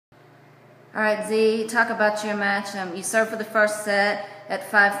All right, Z, talk about your match. You served for the first set at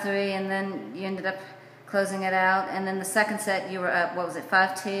 5-3, and then you ended up closing it out. And then the second set, you were up, what was it,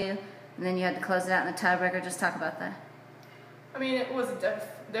 5-2? And then you had to close it out in a tiebreaker. Just talk about that. I mean, it was a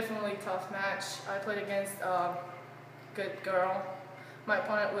definitely tough match. I played against a good girl. My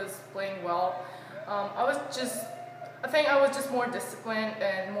opponent was playing well. I think I was just more disciplined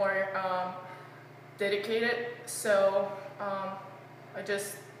and more dedicated. So I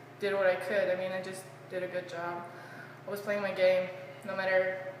just did what I could. I mean, I just did a good job. I was playing my game, no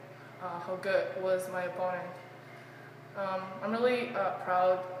matter how good was my opponent. I'm really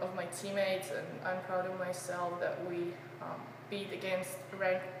proud of my teammates, and I'm proud of myself that we beat against a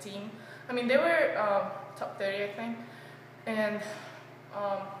ranked team. I mean, they were top 30, I think, and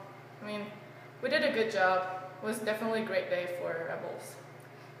I mean, we did a good job. It was definitely a great day for Rebels.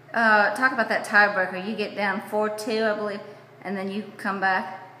 Talk about that tiebreaker. You get down 4-2, I believe, and then you come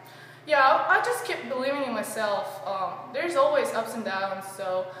back. Yeah, I just kept believing in myself. There's always ups and downs,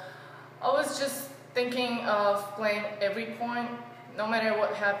 so I was just thinking of playing every point. No matter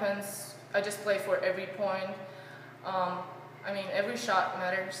what happens, I just play for every point. I mean, every shot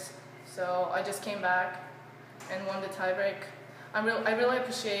matters. So I just came back and won the tiebreak. I really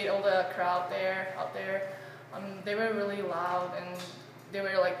appreciate all the crowd out there. They were really loud and they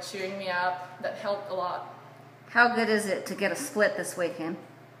were like cheering me up. That helped a lot. How good is it to get a split this weekend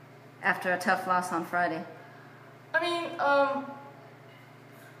after a tough loss on Friday? I mean,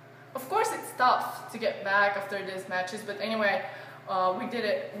 of course it's tough to get back after these matches, but anyway, we did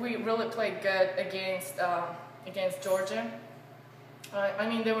it. We really played good against Georgia. I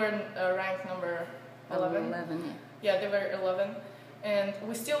mean, they were ranked number 11. 11, yeah. Yeah, they were 11, and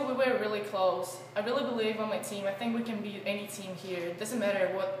we were really close. I really believe on my team. I think we can beat any team here. It doesn't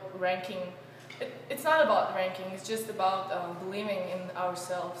matter what ranking. It's not about ranking. It's just about believing in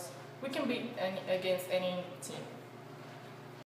ourselves. We can beat against any team.